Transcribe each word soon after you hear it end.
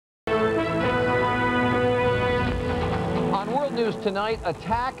World News Tonight,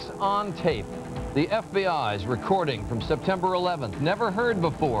 attacks on tape. The FBI's recording from September 11th. Never heard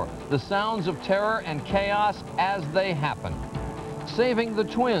before. The sounds of terror and chaos as they happen. Saving the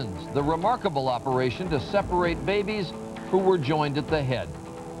twins, the remarkable operation to separate babies who were joined at the head.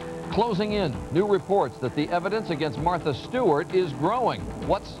 Closing in, new reports that the evidence against Martha Stewart is growing.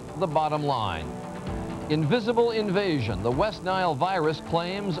 What's the bottom line? Invisible invasion. The West Nile virus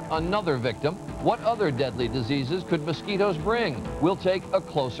claims another victim. What other deadly diseases could mosquitoes bring? We'll take a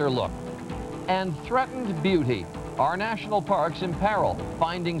closer look. And threatened beauty. Our national parks in peril,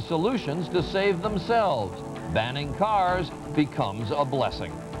 finding solutions to save themselves. Banning cars becomes a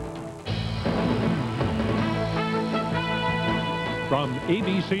blessing. From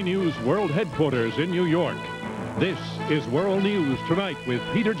ABC News World Headquarters in New York, this is World News Tonight with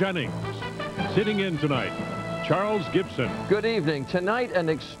Peter Jennings. Sitting in tonight, Charles Gibson. Good evening. Tonight, an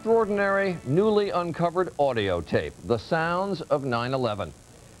extraordinary, newly uncovered audio tape, the sounds of 9/11.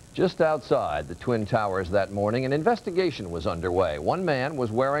 Just outside the Twin Towers that morning, an investigation was underway. One man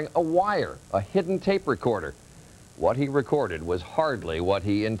was wearing a wire, a hidden tape recorder. What he recorded was hardly what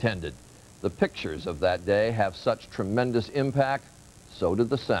he intended. The pictures of that day have such tremendous impact, so did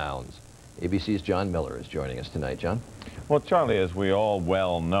the sounds. ABC's John Miller is joining us tonight. John? Well, Charlie, as we all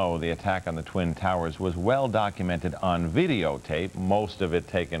well know, the attack on the Twin Towers was well documented on videotape, most of it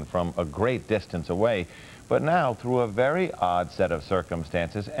taken from a great distance away. But now, through a very odd set of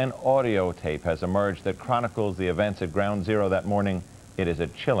circumstances, an audio tape has emerged that chronicles the events at Ground Zero that morning. It is a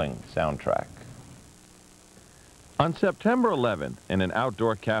chilling soundtrack. On September 11th, in an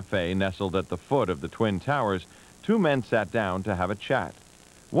outdoor cafe nestled at the foot of the Twin Towers, two men sat down to have a chat.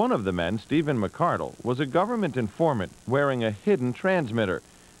 One of the men, Stephen McCardle, was a government informant wearing a hidden transmitter.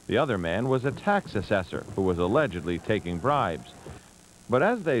 The other man was a tax assessor who was allegedly taking bribes. But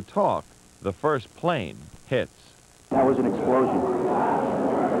as they talked, the first plane hits. That was an explosion.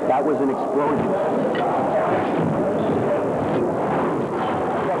 That was an explosion.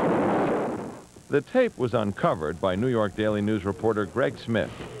 The tape was uncovered by New York Daily News reporter Greg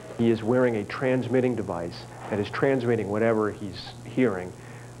Smith. He is wearing a transmitting device that is transmitting whatever he's hearing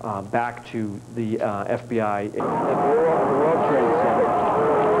back to the FBI. The World Trade Center.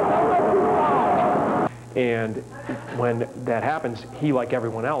 And when that happens, he, like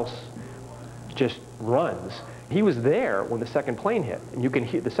everyone else, just runs. He was there when the second plane hit, and you can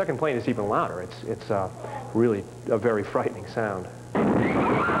hear the second plane is even louder. It's really a very frightening sound.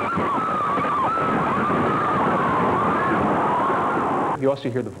 You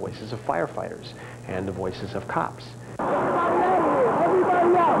also hear the voices of firefighters and the voices of cops.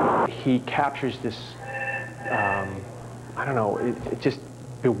 He captures this, I don't know, it just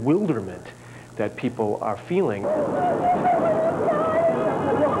bewilderment that people are feeling.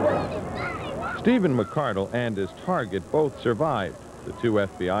 Stephen McCardle and his target both survived. The two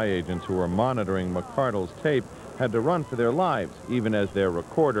FBI agents who were monitoring McCardle's tape had to run for their lives, even as their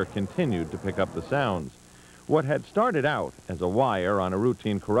recorder continued to pick up the sounds. What had started out as a wire on a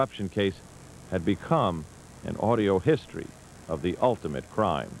routine corruption case had become an audio history of the ultimate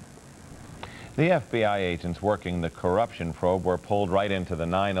crime. The FBI agents working the corruption probe were pulled right into the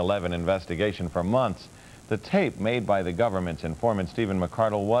 9/11 investigation for months. The tape made by the government's informant Stephen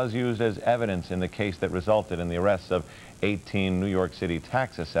McCardle was used as evidence in the case that resulted in the arrests of 18 New York City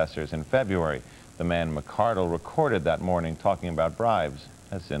tax assessors in February. The man McCardle recorded that morning talking about bribes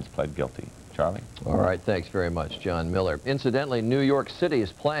has since pled guilty. Charlie? All right, thanks very much, John Miller. Incidentally, New York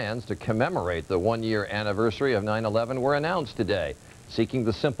City's plans to commemorate the one-year anniversary of 9/11 were announced today. Seeking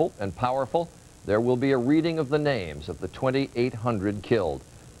the simple and powerful, there will be a reading of the names of the 2,800 killed.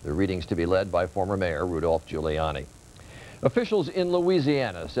 The reading's to be led by former Mayor Rudolph Giuliani. Officials in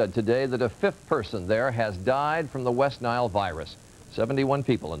Louisiana said today that a fifth person there has died from the West Nile virus. 71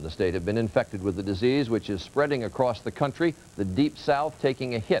 people in the state have been infected with the disease, which is spreading across the country, the Deep South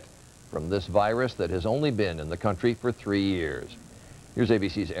taking a hit from this virus that has only been in the country for 3 years. Here's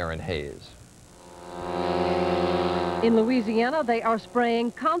ABC's Aaron Hayes. In Louisiana, they are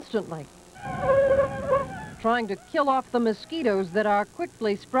spraying constantly, trying to kill off the mosquitoes that are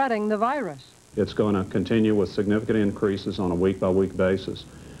quickly spreading the virus. It's going to continue with significant increases on a week-by-week basis,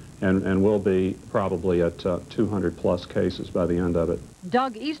 and will be probably at 200-plus cases by the end of it.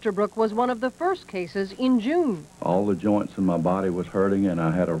 Doug Easterbrook was one of the first cases in June. All the joints in my body was hurting, and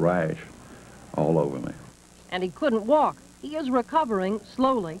I had a rash all over me. And he couldn't walk. He is recovering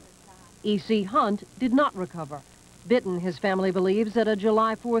slowly. E.C. Hunt did not recover. Bitten, his family believes, at a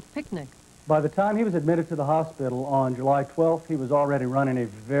July 4th picnic. By the time he was admitted to the hospital on July 12th, he was already running a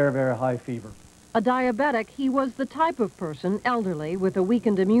very, very high fever. A diabetic, he was the type of person, elderly, with a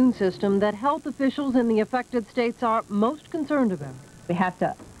weakened immune system that health officials in the affected states are most concerned about. We have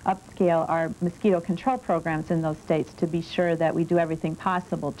to upscale our mosquito control programs in those states to be sure that we do everything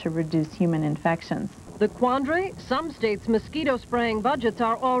possible to reduce human infections. The quandary? Some states' mosquito spraying budgets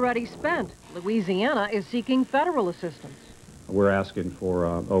are already spent. Louisiana is seeking federal assistance. We're asking for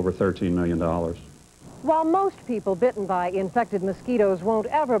over $13 million. While most people bitten by infected mosquitoes won't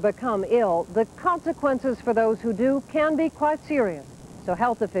ever become ill, the consequences for those who do can be quite serious. So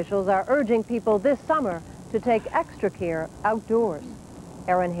health officials are urging people this summer to take extra care outdoors.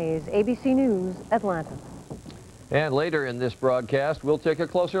 Erin Hayes, ABC News, Atlanta. And later in this broadcast, we'll take a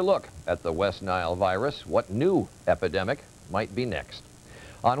closer look at the West Nile virus. What new epidemic might be next?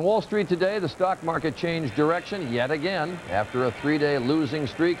 On Wall Street today, the stock market changed direction yet again. After a three-day losing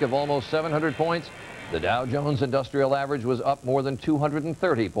streak of almost 700 points, the Dow Jones Industrial Average was up more than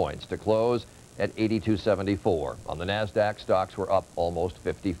 230 points to close at 8274. On the NASDAQ, stocks were up almost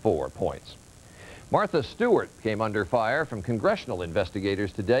 54 points. Martha Stewart came under fire from congressional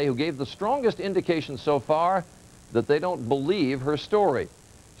investigators today who gave the strongest indication so far that they don't believe her story.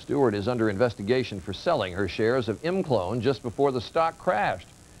 Stewart is under investigation for selling her shares of Imclone just before the stock crashed.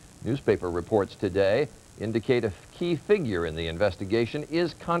 Newspaper reports today indicate a key figure in the investigation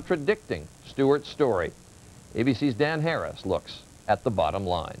is contradicting Stewart's story. ABC's Dan Harris looks at the bottom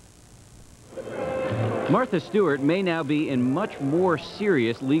line. Martha Stewart may now be in much more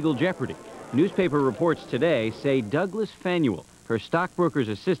serious legal jeopardy. Newspaper reports today say Douglas Fanuel, her stockbroker's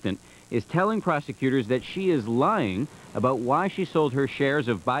assistant, is telling prosecutors that she is lying about why she sold her shares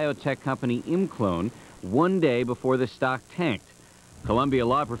of biotech company Imclone one day before the stock tanked. Columbia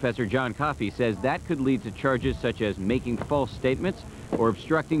law professor John Coffey says that could lead to charges such as making false statements or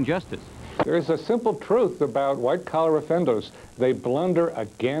obstructing justice. There is a simple truth about white-collar offenders. They blunder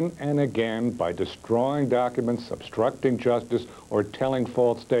again and again by destroying documents, obstructing justice, or telling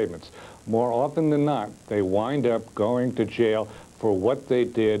false statements. More often than not, they wind up going to jail for what they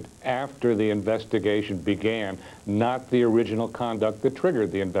did after the investigation began, not the original conduct that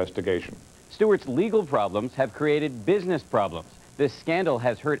triggered the investigation. Stewart's legal problems have created business problems. This scandal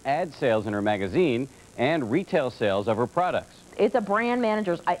has hurt ad sales in her magazine and retail sales of her products. It's a brand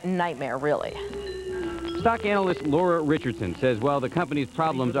manager's nightmare, really. Stock analyst Laura Richardson says while the company's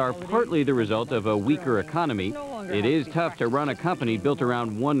problems are partly the result of a weaker economy, it is tough to run a company built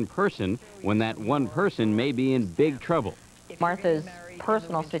around one person when that one person may be in big trouble. Martha's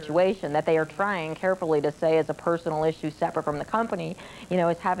personal situation that they are trying carefully to say is a personal issue separate from the company, you know,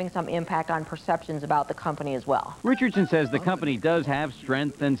 is having some impact on perceptions about the company as well. Richardson says the company does have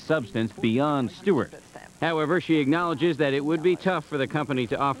strength and substance beyond Stewart. However, she acknowledges that it would be tough for the company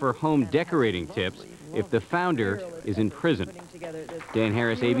to offer home decorating tips if the founder is in prison. Dan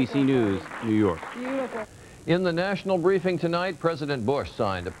Harris, ABC News, New York. In the national briefing tonight, President Bush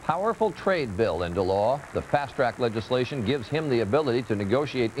signed a powerful trade bill into law. The fast-track legislation gives him the ability to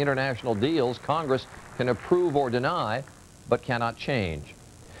negotiate international deals Congress can approve or deny, but cannot change.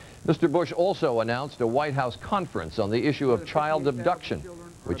 Mr. Bush also announced a White House conference on the issue of child abduction,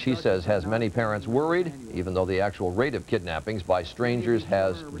 which he says has many parents worried, even though the actual rate of kidnappings by strangers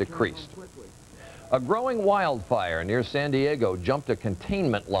has decreased. A growing wildfire near San Diego jumped a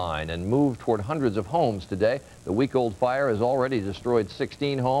containment line and moved toward hundreds of homes today. The week-old fire has already destroyed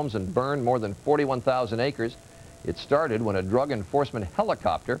 16 homes and burned more than 41,000 acres. It started when a drug enforcement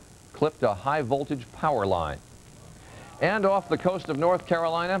helicopter clipped a high-voltage power line. And off the coast of North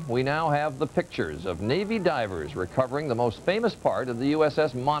Carolina, we now have the pictures of Navy divers recovering the most famous part of the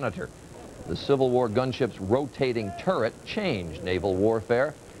USS Monitor. The Civil War gunship's rotating turret changed naval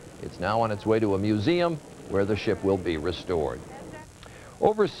warfare. It's now on its way to a museum where the ship will be restored.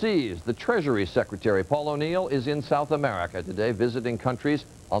 Overseas, the Treasury Secretary Paul O'Neill is in South America today, visiting countries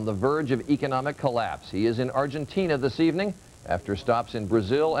on the verge of economic collapse. He is in Argentina this evening after stops in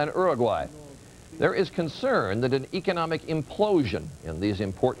Brazil and Uruguay. There is concern that an economic implosion in these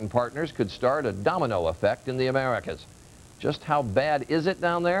important partners could start a domino effect in the Americas. Just how bad is it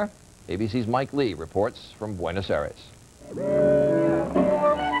down there? ABC's Mike Lee reports from Buenos Aires.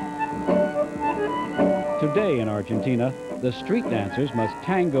 Today in Argentina, the street dancers must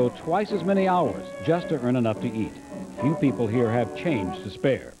tango twice as many hours just to earn enough to eat. Few people here have change to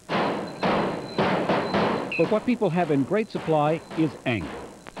spare. But what people have in great supply is anger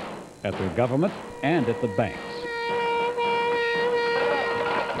at their government and at the banks.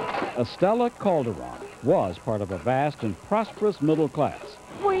 Estella Calderon was part of a vast and prosperous middle class.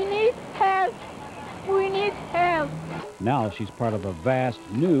 We need help. We need help. Now she's part of a vast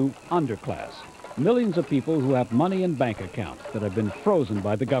new underclass. Millions of people who have money in bank accounts that have been frozen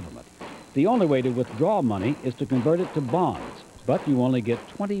by the government. The only way to withdraw money is to convert it to bonds, but you only get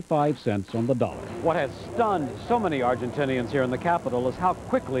 25 cents on the dollar. What has stunned so many Argentinians here in the capital is how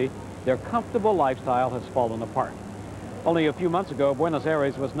quickly their comfortable lifestyle has fallen apart. Only a few months ago, Buenos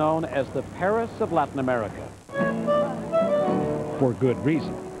Aires was known as the Paris of Latin America. For good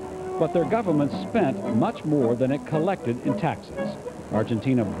reason. But their government spent much more than it collected in taxes.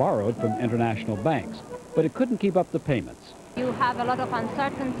 Argentina borrowed from international banks, but it couldn't keep up the payments. You have a lot of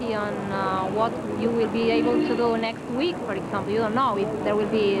uncertainty on what you will be able to do next week, for example. You don't know if there will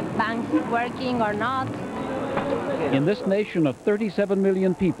be banks working or not. In this nation of 37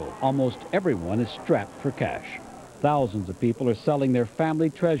 million people, almost everyone is strapped for cash. Thousands of people are selling their family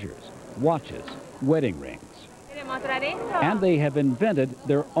treasures, watches, wedding rings. And they have invented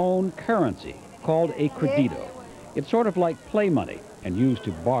their own currency, called a crédito. It's sort of like play money and used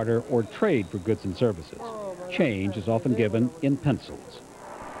to barter or trade for goods and services. Change is often given in pencils.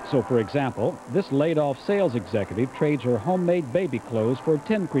 So, for example, this laid-off sales executive trades her homemade baby clothes for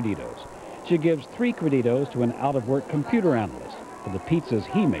 10 créditos. She gives 3 créditos to an out-of-work computer analyst for the pizzas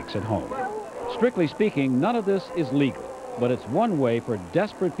he makes at home. Strictly speaking, none of this is legal, but it's one way for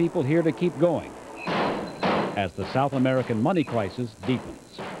desperate people here to keep going as the South American money crisis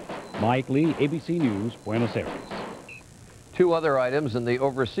deepens. Mike Lee, ABC News, Buenos Aires. 2 other items in the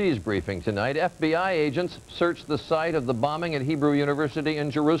overseas briefing tonight. FBI agents searched the site of the bombing at Hebrew University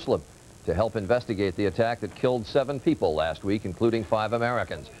in Jerusalem to help investigate the attack that killed 7 people last week, including 5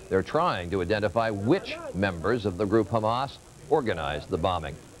 Americans. They're trying to identify which members of the group Hamas organized the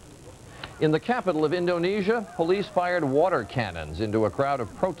bombing. In the capital of Indonesia, police fired water cannons into a crowd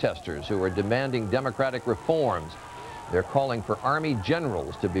of protesters who are demanding democratic reforms. They're calling for army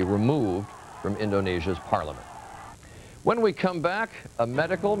generals to be removed from Indonesia's parliament. When we come back, a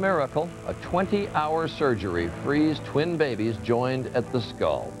medical miracle. A 20-hour surgery frees twin babies joined at the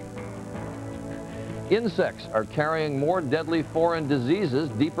skull. Insects are carrying more deadly foreign diseases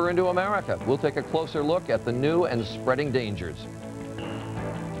deeper into America. We'll take a closer look at the new and spreading dangers.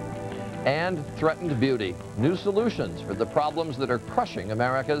 And threatened beauty. New solutions for the problems that are crushing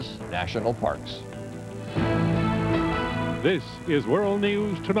America's national parks. This is World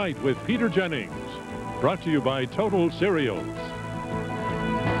News Tonight with Peter Jennings. Brought to you by Total Cereals.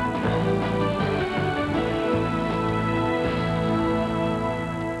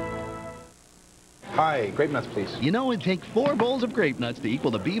 Hi, grape nuts, please. You know, it'd take 4 bowls of grape nuts to equal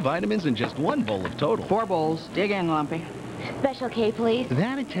the B vitamins in just 1 bowl of Total. 4 bowls. Dig in, Lumpy. Special K, please.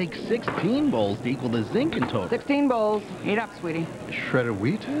 That'd take 16 bowls to equal the zinc in Total. 16 bowls. Eat up, sweetie. Shredded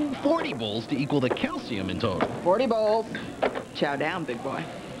wheat? 40 bowls to equal the calcium in Total. 40 bowls. Chow down, big boy.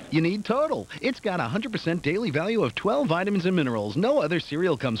 You need Total. It's got a 100% daily value of 12 vitamins and minerals. No other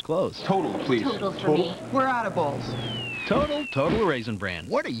cereal comes close. Total, please. Total for me. We're out of bowls. Total Raisin Bran.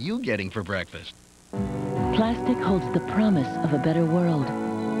 What are you getting for breakfast? Plastic holds the promise of a better world,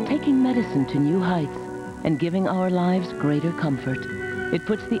 taking medicine to new heights and giving our lives greater comfort. It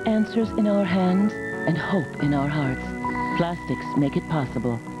puts the answers in our hands and hope in our hearts. Plastics make it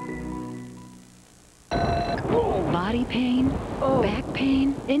possible. Body pain? Back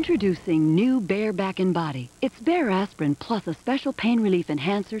pain? Introducing new Bare Back and Body. It's Bare Aspirin plus a special pain relief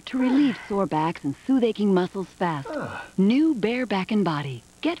enhancer to relieve sore backs and soothe aching muscles fast. New Bare Back and Body.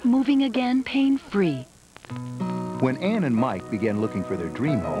 Get moving again pain-free. When Ann and Mike began looking for their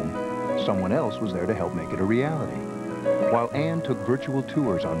dream home, someone else was there to help make it a reality. While Ann took virtual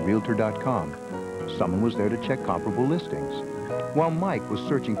tours on Realtor.com, someone was there to check comparable listings. While Mike was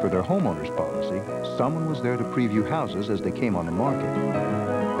searching for their homeowner's policy, someone was there to preview houses as they came on the market.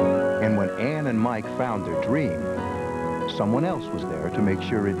 And when Ann and Mike found their dream, someone else was there to make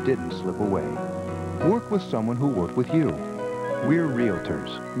sure it didn't slip away. Work with someone who worked with you. We're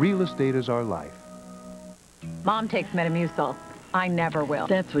realtors. Real estate is our life. Mom takes Metamucil. I never will.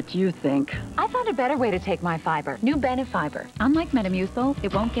 That's what you think. I found a better way to take my fiber. New Benefiber. Unlike Metamucil,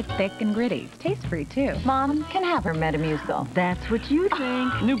 it won't get thick and gritty. It's taste-free, too. Mom can have her Metamucil. That's what you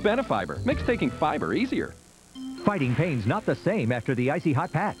think. New Benefiber makes taking fiber easier. Fighting pain's not the same after the Icy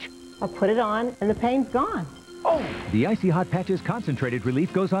Hot Patch. I'll put it on, and the pain's gone. Oh! The Icy Hot Patch's concentrated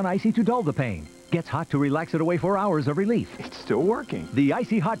relief goes on Icy to dull the pain. Gets hot to relax it away for hours of relief. It's still working. The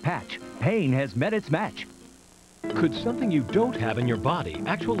Icy Hot Patch. Pain has met its match. Could something you don't have in your body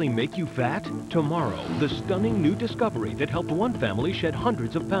actually make you fat? Tomorrow, the stunning new discovery that helped one family shed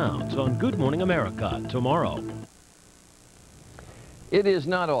hundreds of pounds on Good Morning America tomorrow. It is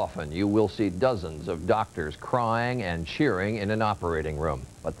not often you will see dozens of doctors crying and cheering in an operating room.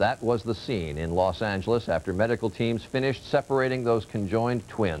 But that was the scene in Los Angeles after medical teams finished separating those conjoined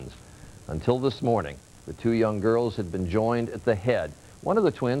twins. Until this morning, the 2 young girls had been joined at the head, One of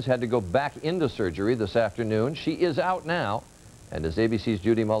the twins had to go back into surgery this afternoon. She is out now, and as ABC's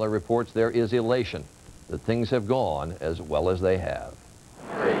Judy Muller reports, there is elation that things have gone as well as they have.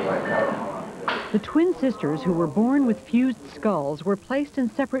 The twin sisters who were born with fused skulls were placed in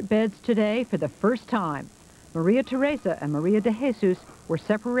separate beds today for the first time. Maria Teresa and Maria de Jesus were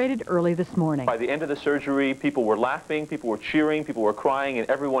separated early this morning. By the end of the surgery, people were laughing, people were cheering, people were crying, and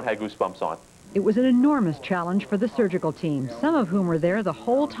everyone had goosebumps on. It was an enormous challenge for the surgical team, some of whom were there the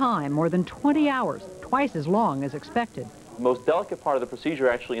whole time, more than 20 hours, twice as long as expected. The most delicate part of the procedure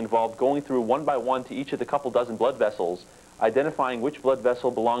actually involved going through one by one to each of the couple dozen blood vessels, identifying which blood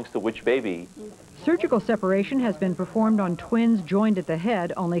vessel belongs to which baby. Surgical separation has been performed on twins joined at the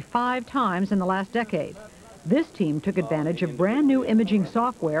head only 5 times in the last decade. This team took advantage of brand new imaging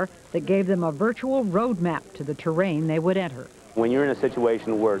software that gave them a virtual roadmap to the terrain they would enter. When you're in a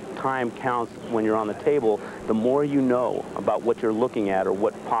situation where time counts when you're on the table, the more you know about what you're looking at or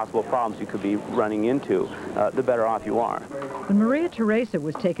what possible problems you could be running into, the better off you are. When Maria Teresa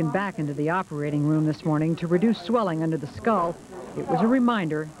was taken back into the operating room this morning to reduce swelling under the skull, it was a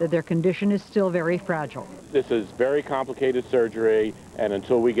reminder that their condition is still very fragile. This is very complicated surgery, and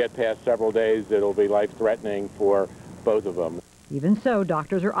until we get past several days, it'll be life-threatening for both of them. Even so,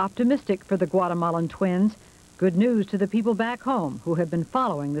 doctors are optimistic for the Guatemalan twins. Good news to the people back home who have been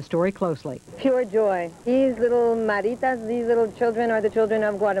following the story closely. Pure joy. These little Maritas, these little children are the children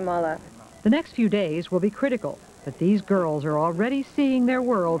of Guatemala. The next few days will be critical, but these girls are already seeing their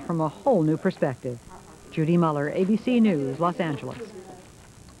world from a whole new perspective. Judy Muller, ABC News, Los Angeles.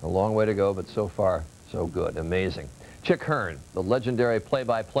 A long way to go, but so far, so good. Amazing. Chick Hearn, the legendary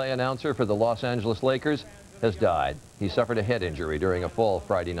play-by-play announcer for the Los Angeles Lakers, has died. He suffered a head injury during a fall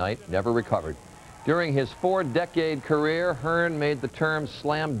Friday night, never recovered. During his 4-decade career, Hearn made the terms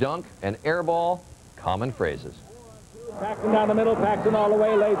slam dunk and air ball common phrases. Paxton down the middle, Paxton all the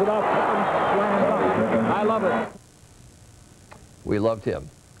way, lays it up, slam dunk. I love it. We loved him.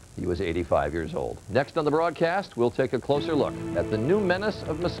 He was 85 years old. Next on the broadcast, we'll take a closer look at the new menace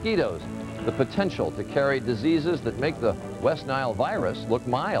of mosquitoes, the potential to carry diseases that make the West Nile virus look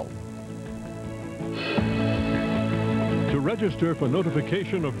mild. To register for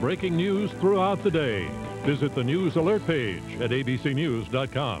notification of breaking news throughout the day, visit the News Alert page at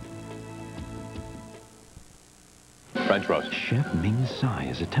abcnews.com. French roast. Chef Ming Tsai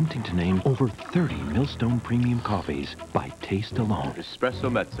is attempting to name over 30 Millstone premium coffees by taste alone.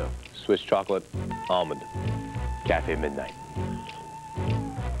 Espresso Mezzo, Swiss chocolate, almond, Cafe Midnight.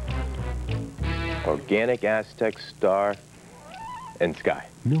 Organic Aztec Star, and Sky.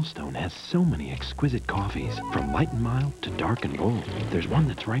 Millstone has so many exquisite coffees, from light and mild to dark and bold. There's one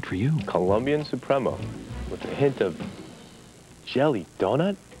that's right for you. Colombian Supremo, with a hint of jelly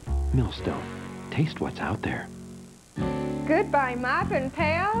donut. Millstone. Taste what's out there. Goodbye, mop and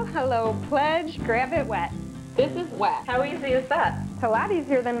pail. Hello, pledge. Grab it wet. This is wet. How easy is that? It's a lot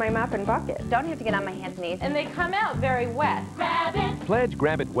easier than my mop and bucket. Don't have to get on my hands and knees. And they come out very wet. Grab it. Pledge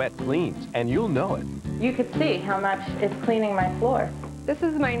Grab It Wet cleans, and you'll know it. You could see how much it's cleaning my floor. This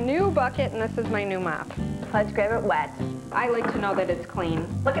is my new bucket, and this is my new mop. Pledge Grab It Wet. I like to know that it's clean.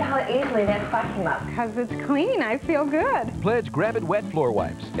 Look at how easily that spot came up. Because it's clean, I feel good. Pledge Grab It Wet floor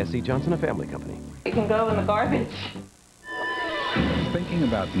wipes. S.C. Johnson, a family company. It can go in the garbage. Thinking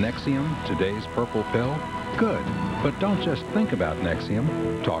about Nexium, today's purple pill? Good, but don't just think about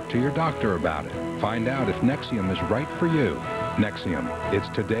Nexium. Talk to your doctor about it. Find out if Nexium is right for you. Nexium,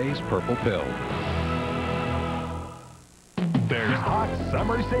 it's today's purple pill. There's hot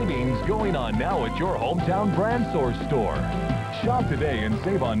summer savings going on now at your hometown Brand Source store. Shop today and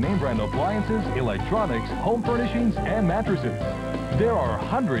save on name brand appliances, electronics, home furnishings, and mattresses. There are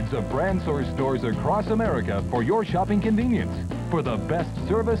hundreds of Brand Source stores across America for your shopping convenience. For the best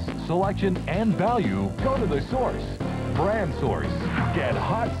service, selection, and value, go to the source. Brand Source. Get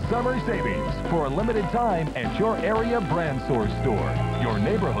hot summer savings for a limited time at your area Brand Source store. Your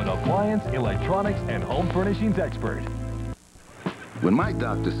neighborhood appliance, electronics, and home furnishings expert. When my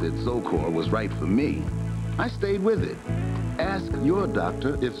doctor said Zocor was right for me, I stayed with it. Ask your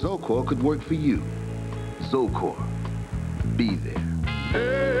doctor if Zocor could work for you. Zocor. Be there.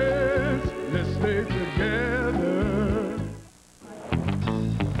 Yes, let's stay together.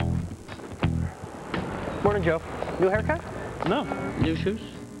 Morning, Joe. New haircut? No. New shoes?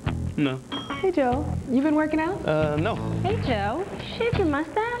 No. Hey, Joe. You been working out? No. Hey, Joe. Shave your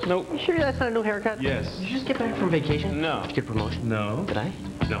mustache? Nope. You sure that's not a new haircut? Yes. Did you just get back from vacation? No. Did you get a promotion? No. Did I?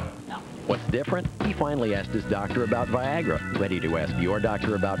 No. No. What's different? He finally asked his doctor about Viagra. Ready to ask your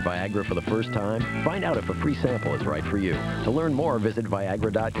doctor about Viagra for the first time? Find out if a free sample is right for you. To learn more, visit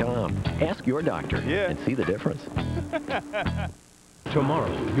Viagra.com. Ask your doctor and see the difference.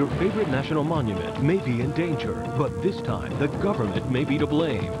 Tomorrow, your favorite national monument may be in danger, but this time the government may be to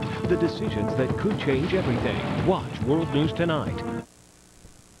blame. The decisions that could change everything. Watch World News Tonight.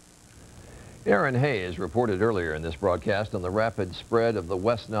 Aaron Hayes reported earlier in this broadcast on the rapid spread of the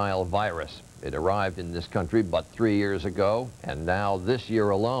West Nile virus. It arrived in this country but 3 years ago, and now this year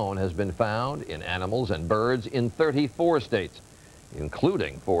alone has been found in animals and birds in 34 states,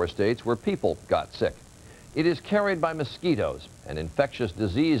 including 4 states where people got sick. It is carried by mosquitoes, and infectious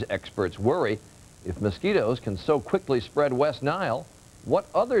disease experts worry if mosquitoes can so quickly spread West Nile, what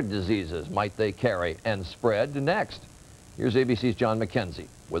other diseases might they carry and spread next? Here's ABC's John McKenzie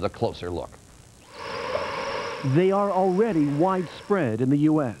with a closer look. They are already widespread in the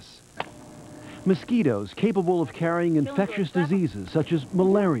U.S. Mosquitoes capable of carrying infectious diseases such as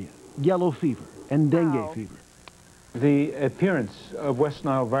malaria, yellow fever, and dengue fever. The appearance of West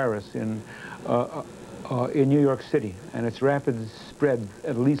Nile virus in New York City and its rapid spread,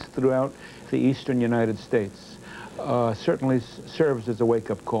 at least throughout the eastern United States, certainly serves as a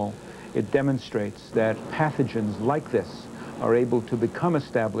wake-up call. It demonstrates that pathogens like this are able to become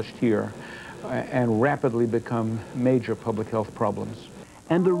established here and rapidly become major public health problems.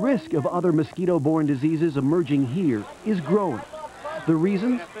 And the risk of other mosquito-borne diseases emerging here is growing. The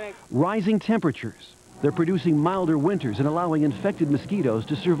reason? Rising temperatures. They're producing milder winters and allowing infected mosquitoes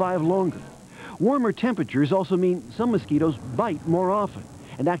to survive longer. Warmer temperatures also mean some mosquitoes bite more often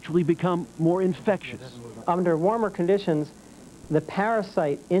and actually become more infectious. Under warmer conditions, the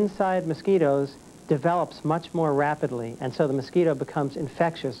parasite inside mosquitoes develops much more rapidly, and so the mosquito becomes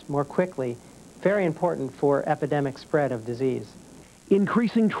infectious more quickly. Very important for epidemic spread of disease.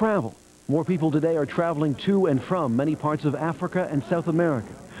 Increasing travel. More people today are traveling to and from many parts of Africa and South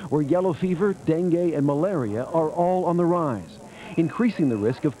America, where yellow fever, dengue, and malaria are all on the rise, increasing the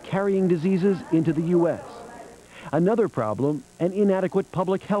risk of carrying diseases into the U.S. Another problem, an inadequate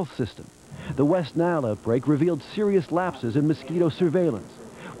public health system. The West Nile outbreak revealed serious lapses in mosquito surveillance.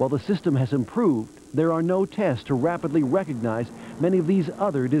 While the system has improved, there are no tests to rapidly recognize many of these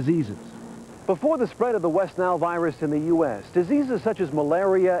other diseases. Before the spread of the West Nile virus in the U.S., diseases such as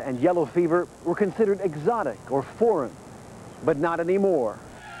malaria and yellow fever were considered exotic or foreign, but not anymore.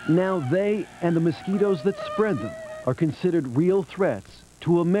 Now they and the mosquitoes that spread them are considered real threats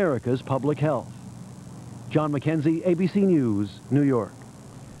to America's public health. John McKenzie, ABC News, New York.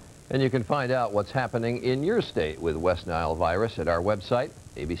 And you can find out what's happening in your state with West Nile virus at our website,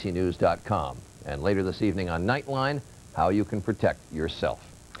 abcnews.com. And later this evening on Nightline, how you can protect yourself.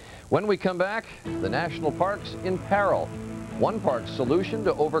 When we come back, the national parks in peril. One park's solution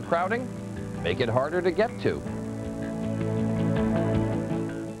to overcrowding? Make it harder to get to.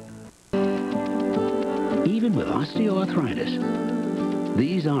 Even with osteoarthritis,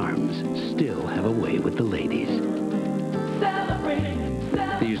 these arms still have a way with the ladies.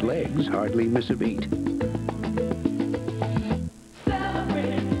 These legs hardly miss a beat.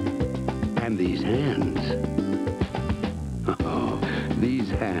 And these hands. Oh, these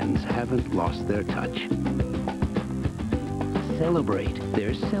hands haven't lost their touch. Celebrate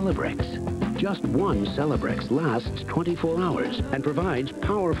their Celebrex. Just one Celebrex lasts 24 hours and provides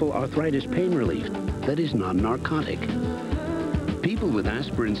powerful arthritis pain relief that is non-narcotic. People with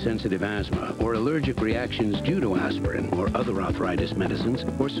aspirin-sensitive asthma or allergic reactions due to aspirin or other arthritis medicines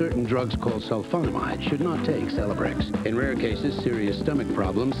or certain drugs called sulfonamide should not take Celebrex. In rare cases, serious stomach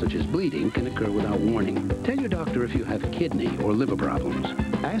problems such as bleeding can occur without warning. Tell your doctor if you have kidney or liver problems.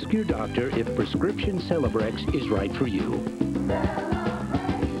 Ask your doctor if prescription Celebrex is right for you.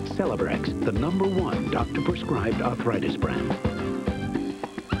 Celebrex, the #1 doctor-prescribed arthritis brand.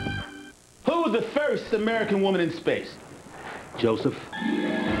 Who was the first American woman in space? Joseph.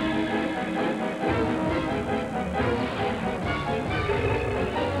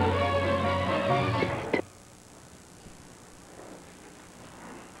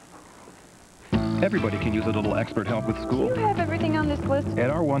 Everybody can use a little expert help with school. Do you have everything on this list? At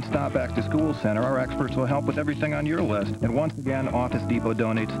our one-stop back-to-school center, our experts will help with everything on your list. And once again, Office Depot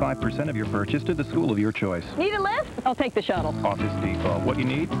donates 5% of your purchase to the school of your choice. Need a lift? I'll take the shuttle. Office Depot. What you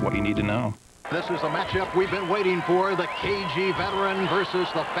need to know. This is the matchup we've been waiting for, the KG veteran versus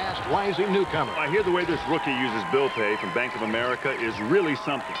the fast-rising newcomer. I hear the way this rookie uses bill pay from Bank of America is really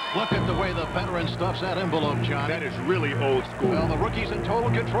something. Look at the way the veteran stuffs that envelope, John. That is really old school. Well, the rookie's in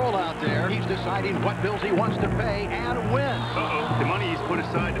total control out there. He's deciding what bills he wants to pay and when. Uh-oh. The money he's put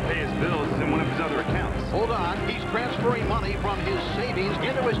aside to pay his bills is in one of his other accounts. Hold on. He's transferring money from his savings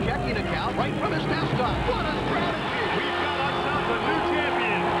into his checking account right from his desktop. What a strategy! We've got ourselves a new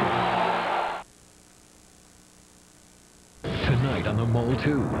champion. Tonight on The Mole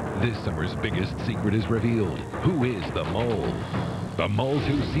 2, this summer's biggest secret is revealed. Who is the mole? The Mole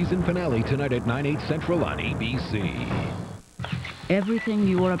 2 season finale tonight at 9/8 Central on ABC. Everything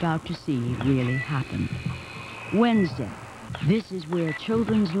you are about to see really happened. Wednesday, this is where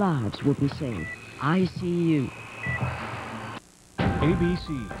children's lives will be saved. I see you.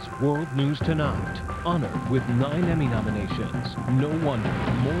 ABC's World News Tonight, honored with 9 Emmy nominations. No wonder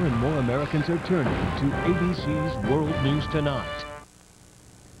more and more Americans are turning to ABC's World News Tonight.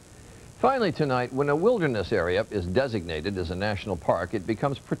 Finally tonight, when a wilderness area is designated as a national park, it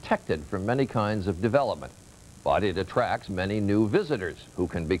becomes protected from many kinds of development. But it attracts many new visitors who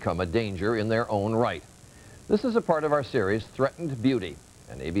can become a danger in their own right. This is a part of our series, Threatened Beauty,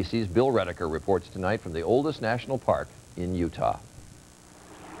 and ABC's Bill Redeker reports tonight from the oldest national park in Utah.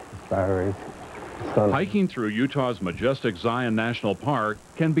 Hiking through Utah's majestic Zion National Park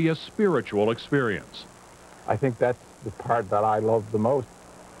can be a spiritual experience. I think that's the part that I love the most,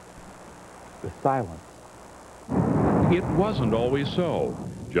 the silence. It wasn't always so.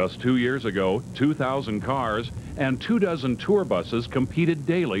 Just 2 years ago, 2,000 cars and 24 tour buses competed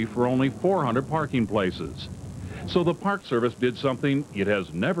daily for only 400 parking places. So the Park Service did something it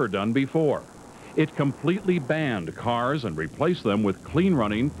has never done before. It completely banned cars and replaced them with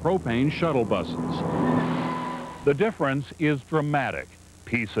clean-running propane shuttle buses. The difference is dramatic.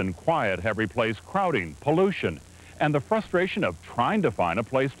 Peace and quiet have replaced crowding, pollution, and the frustration of trying to find a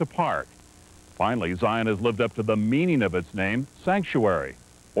place to park. Finally, Zion has lived up to the meaning of its name, sanctuary,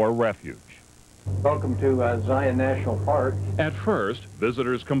 or refuge. Welcome to Zion National Park. At first,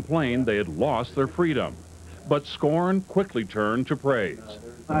 visitors complained they had lost their freedom, but scorn quickly turned to praise.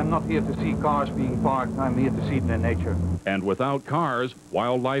 I'm not here to see cars being parked. I'm here to see the nature. And without cars,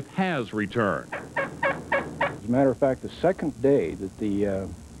 wildlife has returned. As a matter of fact, the second day that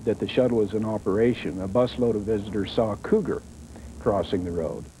the shuttle was in operation, a busload of visitors saw a cougar crossing the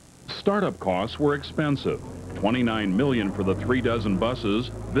road. Startup costs were expensive. $29 million for the 36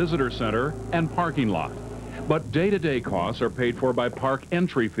 buses, visitor center, and parking lot. But day-to-day costs are paid for by park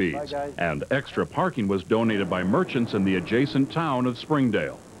entry fees, and extra parking was donated by merchants in the adjacent town of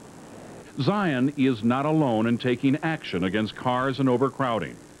Springdale. Zion is not alone in taking action against cars and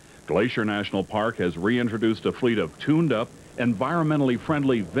overcrowding. Glacier National Park has reintroduced a fleet of tuned-up, environmentally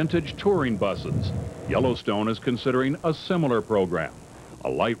friendly vintage touring buses. Yellowstone is considering a similar program. A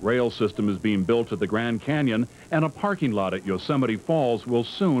light rail system is being built at the Grand Canyon, and a parking lot at Yosemite Falls will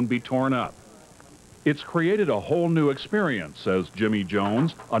soon be torn up. It's created a whole new experience, says Jimmy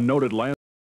Jones, a noted land